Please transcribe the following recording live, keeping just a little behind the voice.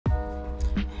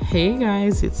Hey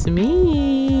guys, it's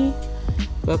me.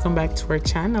 Welcome back to our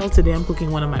channel. Today I'm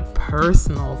cooking one of my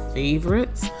personal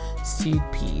favorites, stewed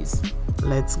peas.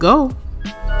 Let's go.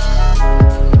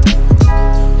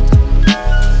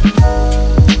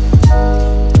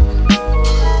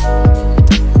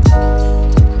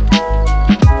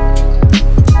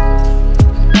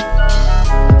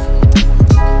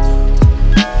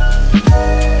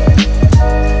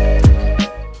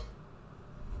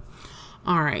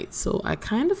 Alright, so I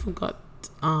kind of forgot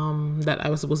that I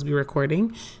was supposed to be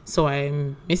recording, so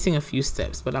I'm missing a few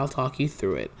steps, but I'll talk you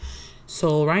through it.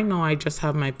 So right now I just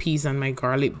have my peas and my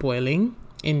garlic boiling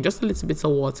in just a little bit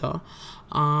of water,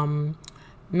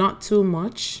 not too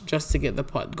much, just to get the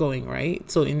pot going, right?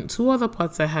 So in two other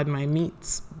pots I had my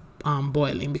meats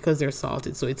boiling because they're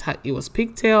salted, so it was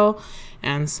pigtail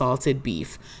and salted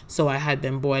beef, so I had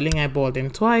them boiling. I boiled them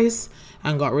twice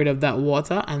and got rid of that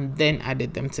water and then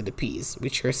added them to the peas,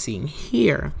 which you're seeing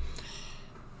here.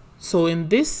 So in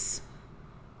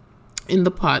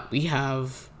the pot we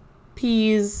have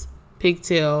peas,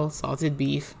 pigtail, salted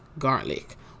beef,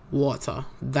 garlic, water.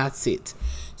 That's it.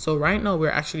 So right now we're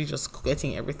actually just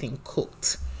getting everything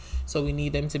cooked, so we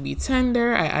need them to be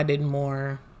tender. I added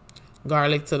more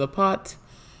garlic to the pot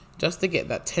just to get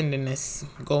that tenderness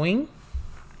going.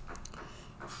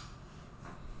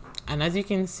 And as you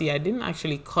can see, I didn't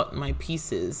actually cut my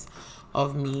pieces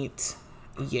of meat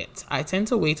yet. I tend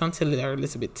to wait until they're a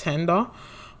little bit tender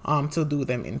to do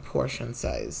them in portion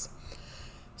size.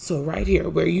 So right here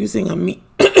we're using a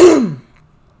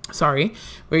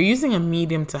we're using a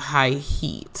medium to high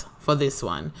heat for this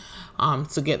one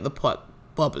to get the pot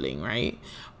bubbling, right?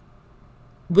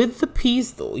 With the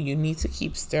peas though, you need to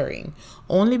keep stirring,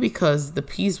 only because the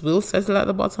peas will settle at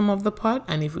the bottom of the pot,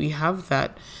 and if we have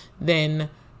that, then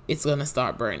it's gonna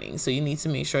start burning. So you need to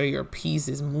make sure your peas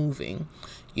is moving.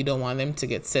 You don't want them to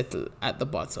get settled at the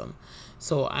bottom.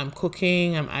 So I'm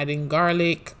cooking, I'm adding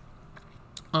garlic,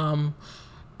 and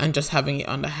just having it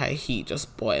on the high heat,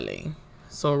 just boiling.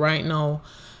 So right now,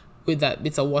 with that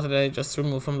bit of water that I just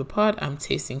removed from the pot, I'm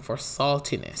tasting for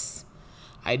saltiness.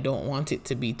 I don't want it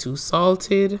to be too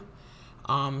salted,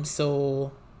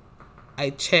 so I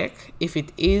check. If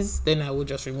it is, then I will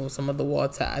just remove some of the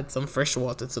water, add some fresh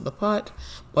water to the pot,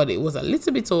 but it was a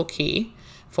little bit okay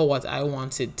for what I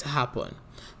wanted to happen.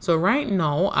 So right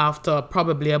now, after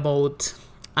probably about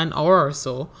an hour or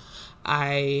so,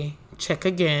 I check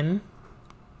again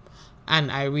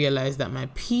and I realize that my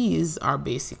peas are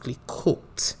basically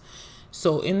cooked.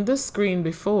 So in the screen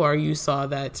before, you saw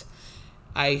that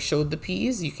I showed the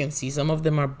peas. You can see some of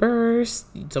them are burst,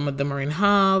 some of them are in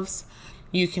halves.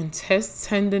 You can test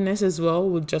tenderness as well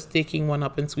with just taking one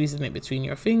up and squeezing it between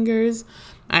your fingers.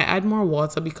 I add more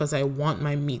water because I want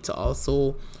my meat to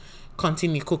also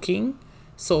continue cooking.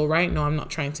 So right now I'm not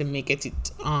trying to make it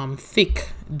thick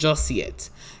just yet,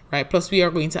 right? Plus we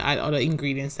are going to add other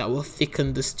ingredients that will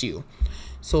thicken the stew.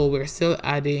 So we're still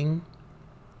adding,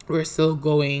 we're still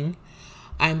going.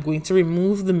 I'm going to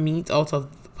remove the meat out of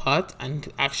pot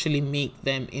and actually make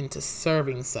them into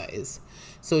serving size.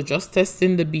 So just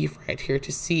testing the beef right here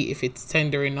to see if it's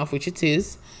tender enough, which it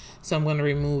is. So I'm going to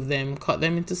remove them, cut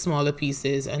them into smaller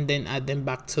pieces, and then add them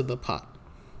back to the pot.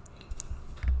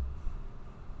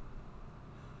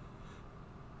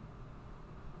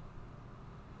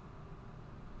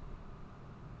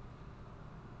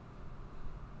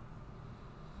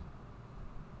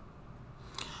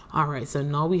 All right, so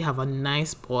now we have a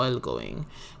nice boil going.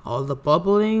 All the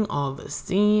bubbling, all the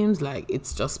steams, like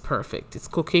it's just perfect. It's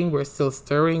cooking, we're still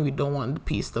stirring. We don't want the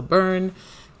piece to burn.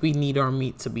 We need our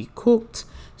meat to be cooked.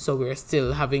 So we're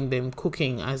still having them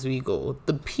cooking as we go.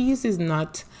 The peas is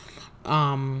not,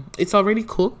 it's already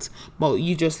cooked, but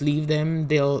you just leave them.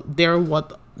 They're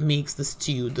what makes the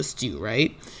stew,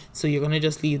 right? So you're gonna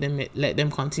just leave them, let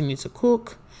them continue to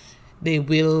cook. They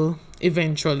will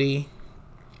eventually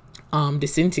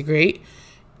disintegrate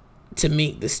to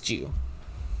make the stew.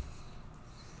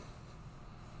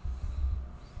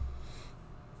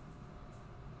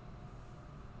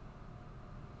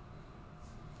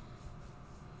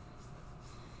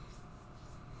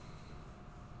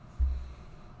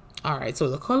 All right, so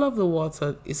the color of the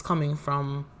water is coming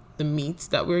from the meats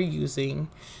that we're using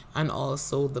and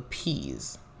also the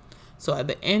peas. So at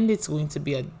the end it's going to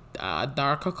be a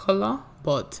darker color,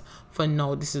 but for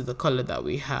now this is the color that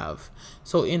we have.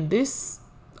 So in this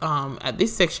at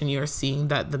this section you're seeing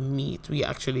that the meat, we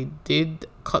actually did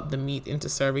cut the meat into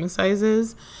serving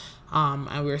sizes,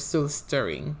 and we're still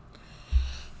stirring.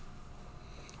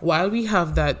 While we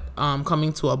have that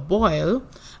coming to a boil,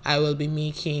 I will be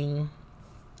making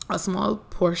a small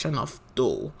portion of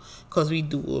dough, because we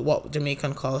do what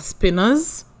Jamaican call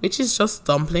spinners, which is just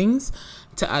dumplings,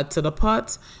 to add to the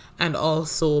pot, and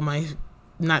also my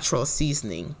natural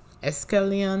seasoning,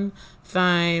 escallion,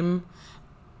 thyme,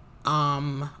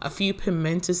 a few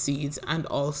pimento seeds, and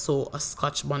also a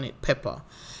Scotch bonnet pepper.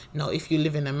 Now, if you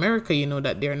live in America, you know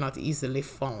that they're not easily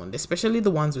found, especially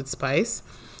the ones with spice.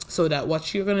 So that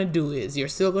what you're gonna do is you're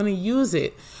still gonna use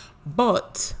it,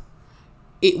 but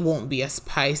it won't be a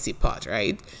spicy pot,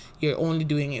 right? You're only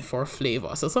doing it for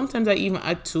flavor. So sometimes I even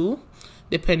add 2,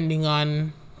 depending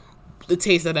on the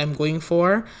taste that I'm going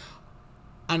for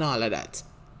and all of that.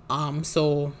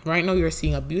 So right now you're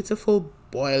seeing a beautiful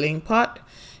boiling pot.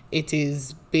 It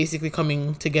is basically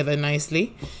coming together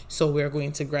nicely. So we're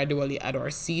going to gradually add our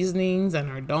seasonings and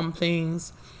our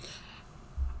dumplings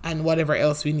and whatever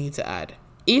else we need to add.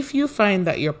 If you find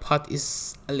that your pot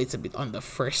is a little bit on the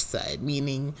fresh side,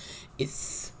 meaning it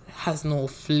has no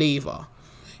flavor,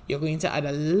 you're going to add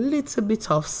a little bit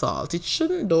of salt. It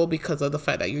shouldn't though, because of the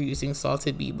fact that you're using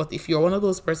salted beef. But if you're one of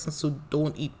those persons who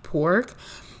don't eat pork,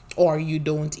 or you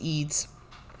don't eat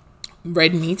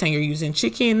red meat and you're using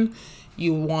chicken,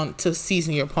 you want to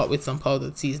season your pot with some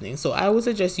powdered seasoning. So I would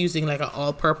suggest using like an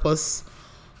all-purpose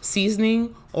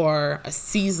seasoning or a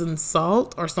seasoned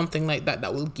salt or something like that,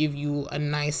 that will give you a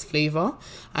nice flavor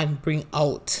and bring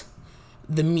out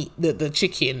the meat, the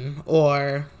chicken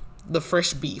or the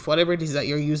fresh beef, whatever it is that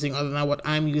you're using other than what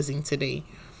I'm using today.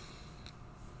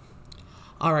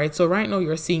 All right, so right now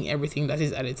you're seeing everything that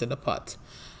is added to the pot.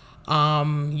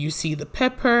 You see the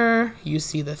pepper, you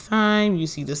see the thyme, you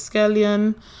see the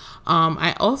scallion.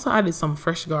 I also added some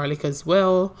fresh garlic as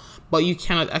well, but you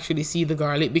cannot actually see the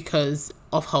garlic because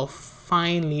of how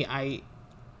finely I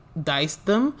diced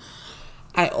them.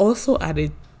 I also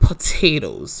added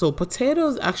potatoes. So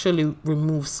potatoes actually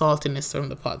remove saltiness from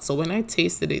the pot. So when I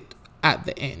tasted it at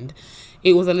the end,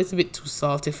 it was a little bit too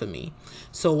salty for me.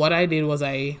 So what I did was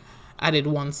I added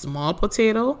 1 small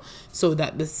potato so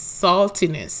that the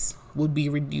saltiness would be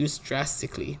reduced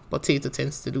drastically. Potato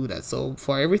tends to do that. So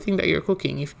for everything that you're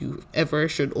cooking, if you ever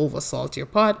should over salt your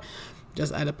pot,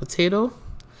 just add a potato,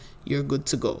 you're good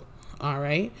to go. All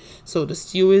right, so the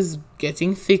stew is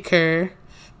getting thicker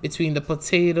between the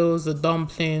potatoes, the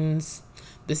dumplings,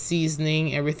 the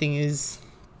seasoning, everything is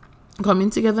coming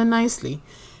together nicely.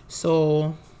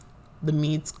 So the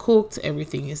meat's cooked,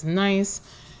 everything is nice.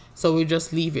 So we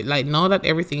just leave it. Like now that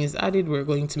everything is added, we're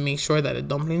going to make sure that the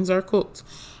dumplings are cooked.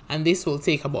 And this will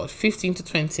take about 15 to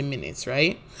 20 minutes,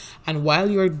 right? And while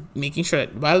you're making sure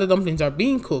that while the dumplings are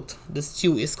being cooked, the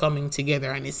stew is coming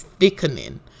together and it's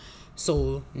thickening.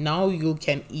 So now you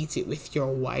can eat it with your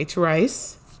white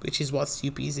rice, which is what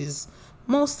stew peas is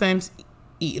most times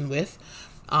eaten with.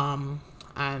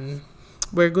 And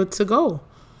we're good to go.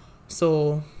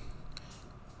 So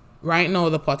right now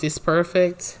the pot is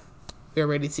perfect. We're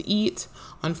ready to eat.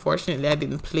 Unfortunately, I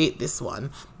didn't plate this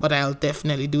one, but I'll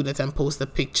definitely do that and post a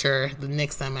picture the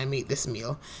next time I make this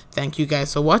meal. Thank you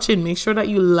guys for watching. Make sure that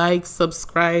you like,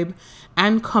 subscribe,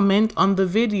 and comment on the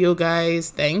video, guys.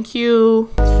 Thank you.